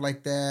and stuff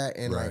like that,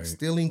 and like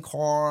stealing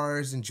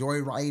cars and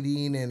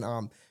joyriding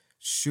and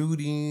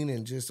shooting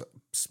and just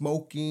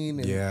smoking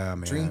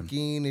and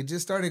drinking. It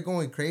just started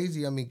going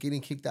crazy. I mean,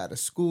 getting kicked out of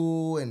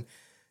school, and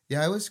it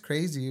was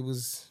crazy. It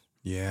was.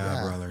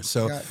 Yeah, brother.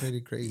 So it got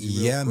pretty crazy.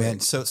 Yeah, man.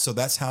 So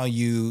that's how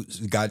you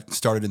got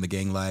started in the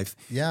gang life.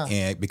 Yeah,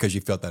 and because you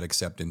felt that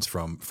acceptance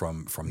from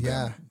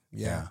them.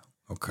 Yeah.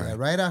 Okay. Yeah,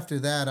 right after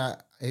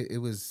that,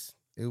 it was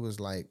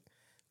like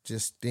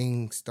just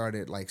things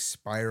started like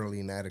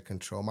spiraling out of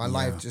control. My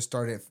life just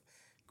started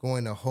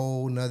going a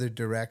whole nother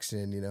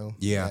direction.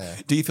 Yeah.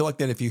 Do you feel like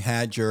that if you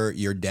had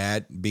your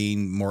dad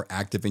being more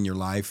active in your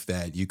life,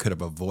 that you could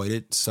have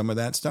avoided some of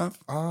that stuff?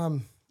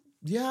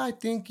 Yeah, I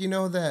think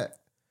that.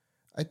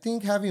 I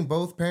think having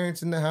both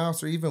parents in the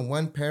house, or even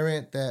one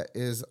parent that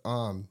is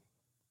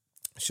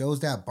shows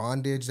that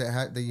bondage,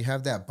 that you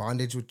have that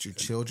bondage with your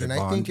children.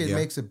 I think it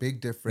makes a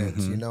big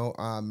difference.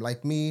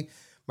 Like me,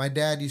 my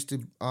dad used to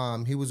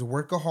he was a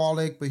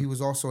workaholic, but he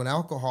was also an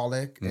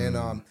alcoholic,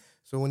 and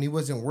so when he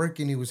wasn't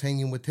working, he was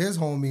hanging with his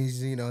homies.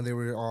 They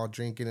were all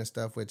drinking and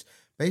stuff, which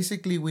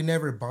basically we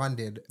never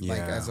bonded like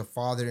as a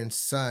father and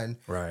son.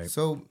 Right.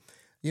 So.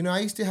 I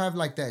used to have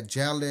like that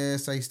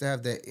jealous. I used to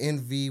have that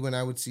envy when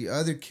I would see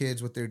other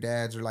kids with their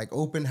dads, or like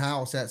open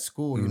house at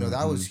school.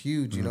 That was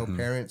huge.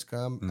 Parents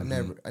come.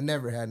 I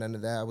never had none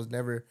of that. I was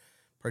never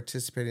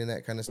participating in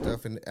that kind of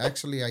stuff. And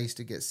actually, I used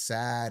to get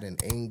sad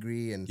and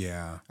angry, and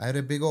I had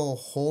a big old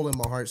hole in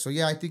my heart. So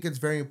I think it's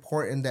very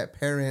important that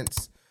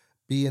parents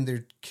be in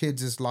their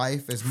kids'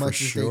 life as much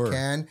as they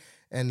can.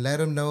 And let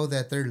them know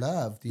that they're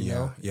loved, you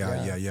know?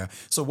 Yeah.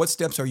 So what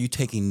steps are you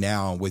taking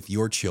now with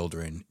your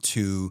children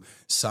to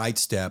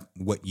sidestep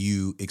what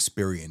you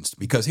experienced?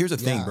 Because here's the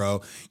thing,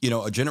 bro. You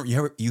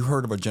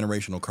heard of a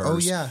generational curse. Oh,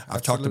 yeah.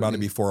 I've talked about it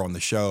before on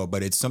the show,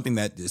 but it's something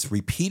that is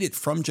repeated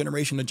from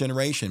generation to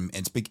generation.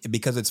 It's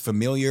because it's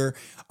familiar,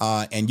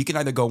 and you can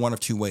either go one of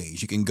two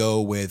ways. You can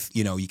go with,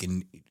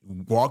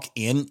 walk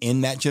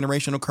in that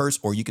generational curse,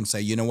 or you can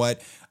say, you know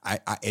what,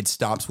 it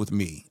stops with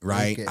me,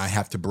 right? I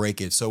have to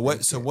break it. So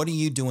what are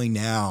you doing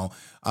now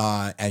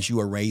as you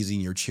are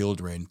raising your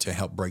children to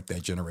help break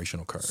that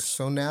generational curse?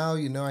 So now,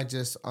 I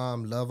just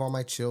love all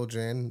my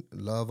children,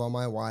 love all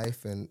my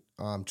wife, and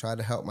try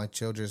to help my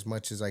children as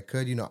much as I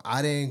could.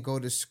 I didn't go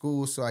to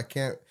school, so I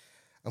can't.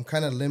 I'm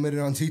kind of limited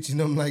on teaching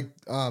them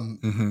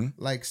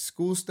like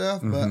school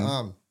stuff, but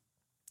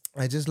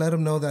I just let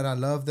them know that I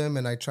love them,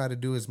 and I try to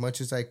do as much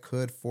as I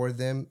could for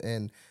them,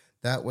 and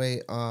that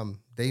way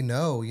they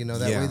know,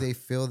 that way they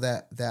feel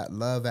that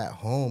love at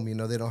home.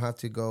 They don't have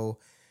to go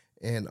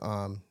and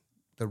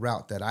the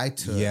route that I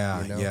took.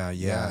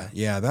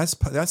 Yeah.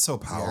 That's so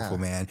powerful,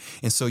 man.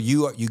 And so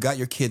you got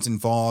your kids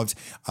involved.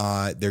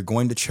 They're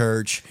going to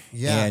church,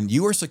 and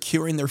you are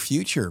securing their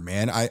future,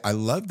 man. I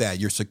love that.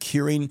 You're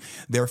securing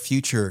their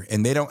future,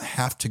 and they don't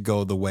have to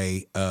go the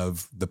way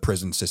of the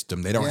prison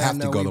system. They don't have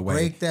to go the way.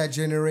 Break that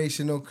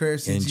generational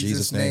curse in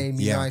Jesus' name.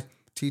 I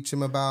teach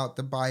them about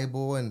the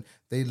Bible, and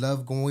they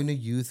love going to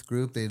youth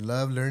group. They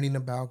love learning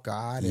about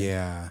God.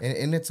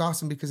 And it's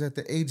awesome because at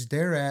the age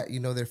they're at,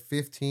 they're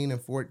 15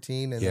 and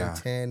 14 and then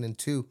 10 and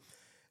 2.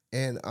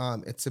 And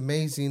it's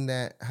amazing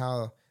that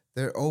how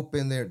they're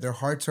open, their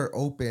hearts are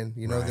open,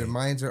 their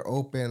minds are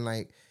open.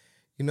 Like,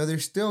 they're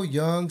still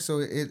young, so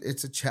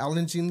it's a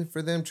challenging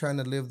for them trying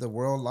to live the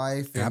world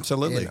life. And,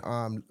 Absolutely.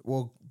 And,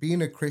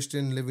 being a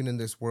Christian, living in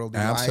this world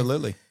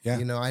Absolutely.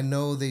 life. Yeah. I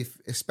know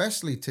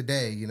especially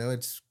today,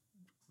 it's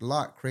a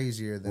lot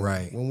crazier than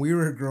when we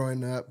were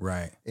growing up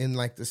in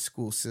like the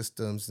school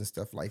systems and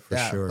stuff like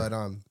that. Sure. But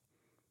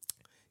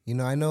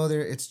I know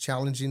it's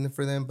challenging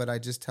for them, but I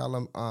just tell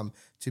them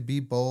to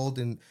be bold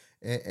and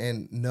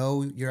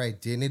know your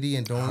identity,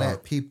 and don't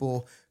let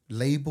people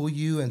label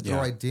you and throw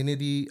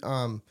identity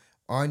on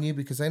you,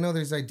 because I know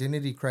there's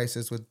identity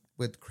crisis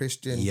with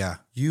Christian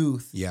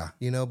youth.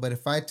 But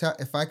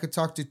if I could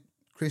talk to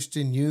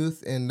Christian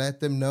youth and let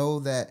them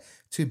know that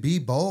to be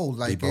bold,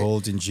 be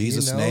bold in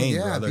Jesus'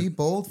 name, brother. Be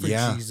bold for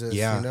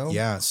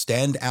Jesus.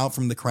 Stand out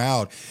from the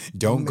crowd.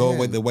 Don't go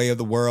with the way of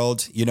the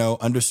world.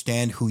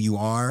 Understand who you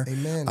are.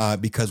 Amen.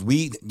 Because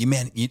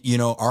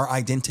our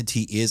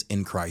identity is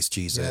in Christ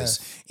Jesus.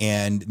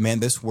 And man,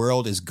 this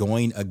world is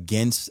going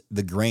against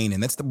the grain,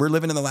 and we're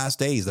living in the last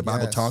days. The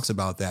Bible talks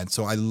about that.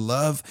 So I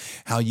love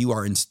how you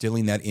are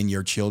instilling that in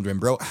your children,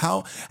 bro.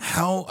 How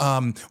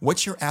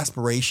what's your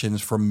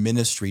aspirations for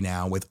ministry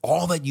now with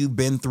all that you've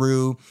been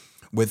through,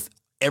 with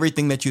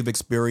everything that you've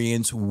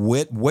experienced?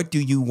 What do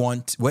you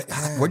want?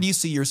 What do you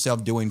see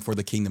yourself doing for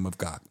the kingdom of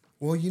God?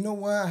 Well, you know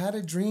what? I had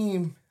a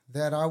dream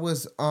that I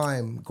was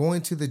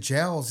going to the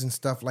jails and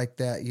stuff like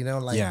that.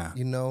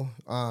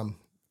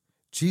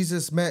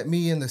 Jesus met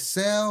me in the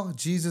cell.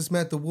 Jesus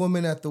met the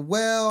woman at the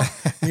well.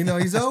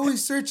 He's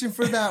always searching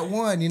for that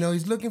one.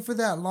 He's looking for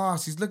that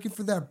lost. He's looking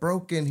for that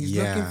broken. He's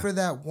looking for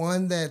that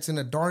one that's in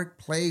a dark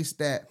place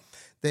that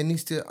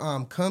needs to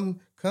come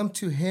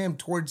to him,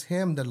 towards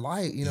him, the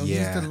light. He's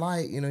the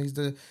light.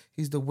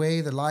 He's the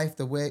way, the life,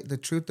 the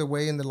truth, the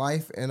way, and the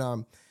life.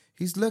 And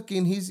he's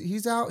looking.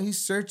 He's out. He's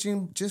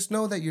searching. Just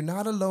know that you're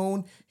not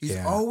alone. He's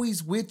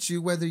always with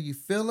you, whether you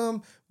feel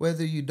him,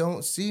 whether you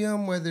don't see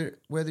him,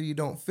 whether you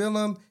don't feel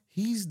him.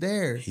 He's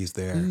there. He's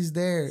there. He's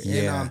there.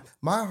 Yeah. And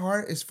my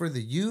heart is for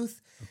the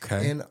youth.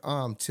 Okay. And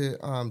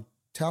to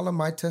tell them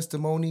my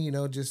testimony.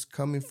 Just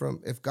coming from,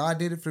 if God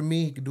did it for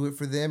me, He could do it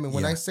for them. And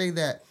when I say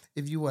that,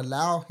 if you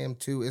allow Him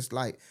to, it's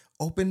like,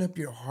 open up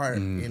your heart,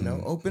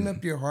 open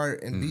up your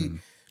heart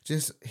and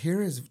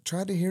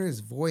try to hear His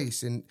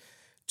voice, and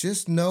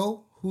just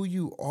know who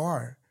you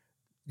are.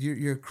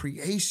 You're a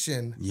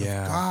creation of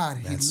God.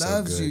 He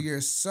loves you. You're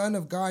a son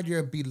of God.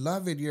 You're a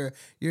beloved. You're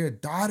a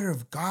daughter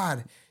of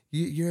God.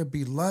 You're a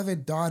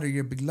beloved daughter.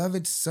 You're a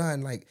beloved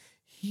son. Like,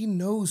 He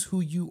knows who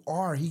you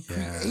are. He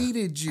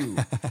created you,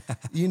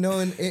 in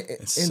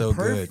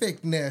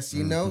perfectness,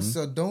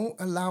 So don't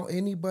allow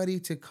anybody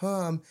to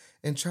come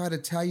and try to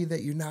tell you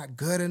that you're not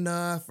good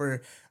enough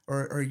or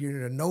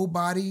you're a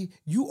nobody.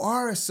 You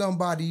are a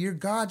somebody. You're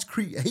God's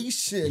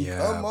creation.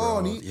 Come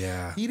on.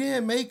 He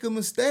didn't make a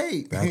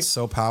mistake. That's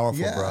so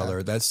powerful,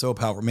 brother. That's so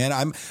powerful. Man,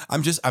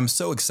 I'm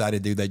so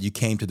excited, dude, that you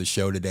came to the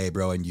show today,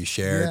 bro, and you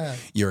shared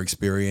your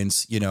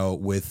experience,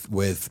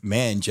 with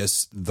man,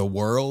 just the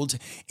world.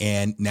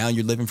 And now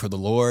you're living for the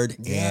Lord,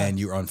 and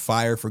you're on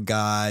fire for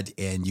God,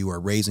 and you are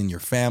raising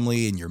your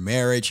family, and your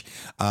marriage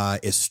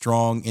is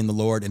strong in the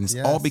Lord. And it's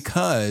all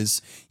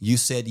because you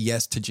said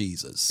yes to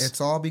Jesus. It's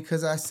all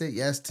because I said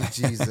yes to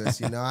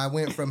Jesus. I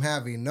went from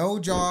having no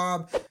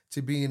job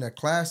to being a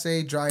Class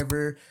A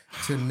driver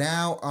to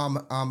now I'm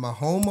a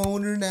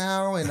homeowner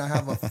now, and I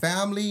have a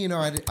family.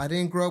 I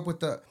didn't grow up with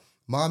the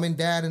mom and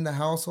dad in the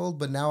household,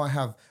 but now I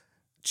have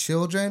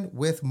children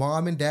with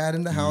mom and dad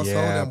in the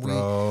household.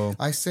 And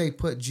I say,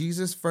 put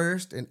Jesus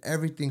first in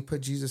everything.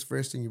 Put Jesus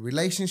first in your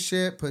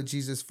relationship. Put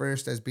Jesus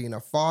first as being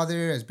a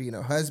father, as being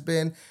a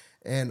husband.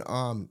 And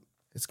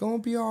it's going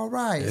to be all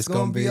right. It's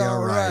going to be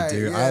all right,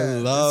 dude. Yeah, I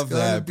love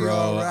that,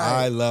 bro.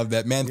 Right. I love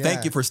that. Man,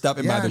 thank you for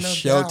stopping by the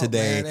show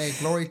today. Man. Hey,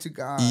 glory to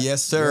God.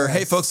 Yes, sir. Yes.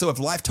 Hey, folks, so if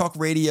Life Talk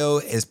Radio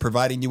is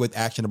providing you with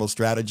actionable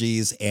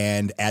strategies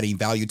and adding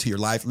value to your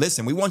life,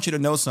 listen, we want you to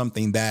know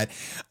something that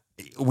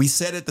we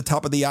said at the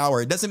top of the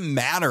hour. It doesn't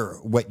matter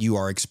what you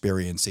are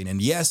experiencing.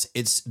 And yes,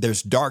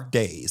 there's dark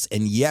days.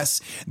 And yes,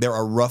 there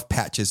are rough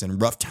patches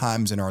and rough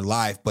times in our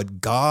life.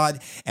 But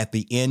God, at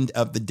the end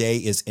of the day,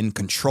 is in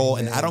control.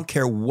 Amen. And I don't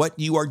care what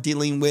you are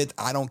dealing with.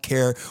 I don't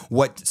care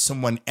what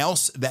someone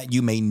else that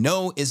you may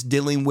know is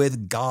dealing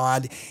with.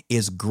 God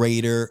is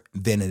greater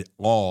than it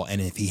all.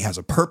 And if he has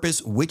a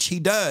purpose, which he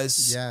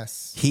does,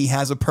 yes, he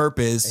has a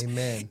purpose.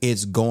 Amen.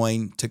 It's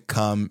going to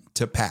come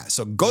to pass.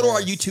 So go to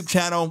our YouTube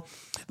channel.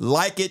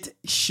 Like it,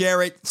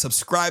 share it,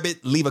 subscribe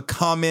it, leave a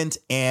comment,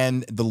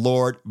 and the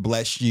Lord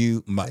bless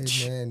you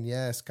much. Amen.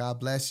 Yes,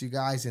 God bless you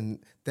guys, and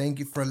thank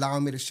you for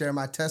allowing me to share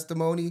my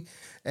testimony.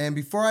 And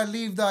before I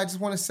leave, though, I just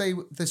want to say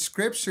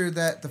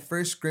the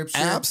first scripture.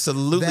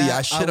 Absolutely.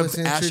 I should have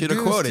asked you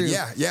to quote it.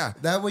 Yeah.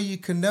 That way you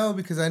can know,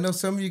 because I know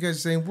some of you guys are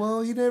saying,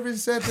 well, he never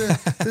said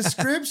the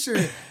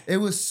scripture. It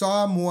was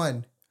Psalm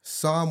 1.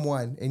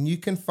 And you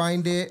can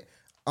find it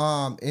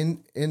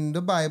in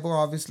the Bible,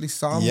 obviously,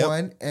 Psalm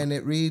 1, and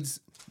it reads...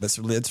 Let's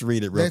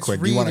read it real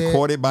quick. You want to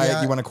quote it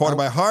by you want to quote it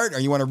by heart, or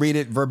you want to read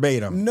it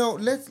verbatim? No,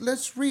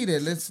 let's read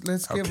it. Let's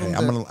give them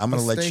I'm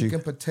gonna let you.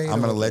 I'm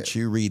gonna let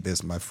you read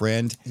this, my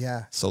friend.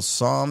 Yeah. So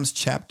Psalms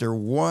chapter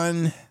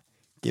 1.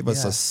 Give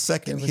us a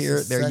second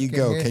here. There you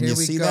go. Can you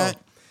see that?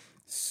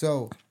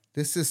 So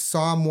this is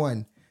Psalm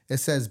 1. It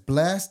says,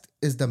 "Blessed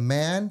is the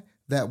man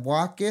that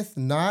walketh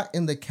not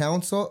in the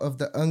counsel of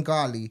the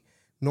ungodly,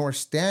 nor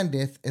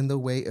standeth in the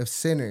way of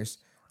sinners,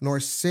 nor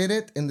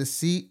sitteth in the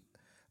seat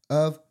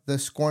of the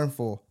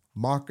scornful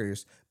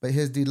mockers. But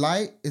his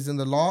delight is in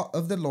the law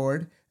of the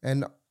Lord,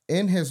 and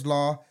in his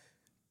law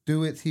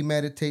doeth he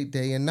meditate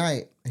day and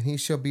night. And he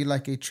shall be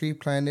like a tree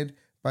planted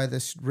by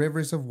the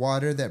rivers of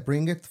water, that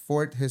bringeth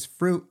forth his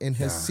fruit in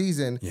his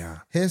season. Yeah.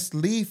 His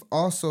leaf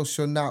also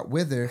shall not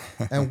wither,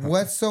 and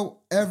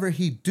whatsoever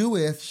he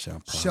doeth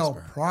shall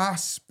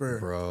prosper."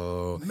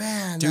 Bro.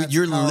 Man, dude,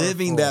 you're powerful.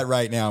 living that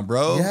right now,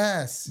 bro.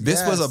 Yes.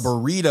 This was a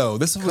burrito.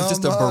 This was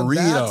just a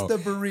burrito.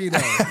 That's the burrito.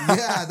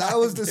 Yeah, that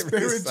was the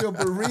spiritual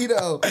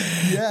burrito.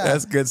 Yeah.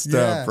 That's good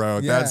stuff, bro.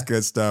 Yeah. That's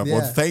good stuff. Yeah.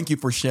 Well, thank you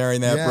for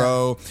sharing that,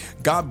 bro.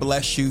 God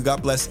bless you.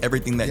 God bless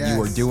everything that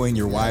you are doing,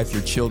 your wife,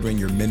 your children,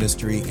 your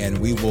ministry, and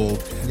we will,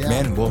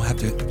 we'll have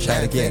to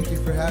chat again. Thank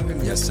you for having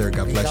me. Yes, sir.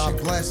 God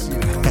bless you.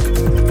 God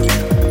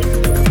bless you.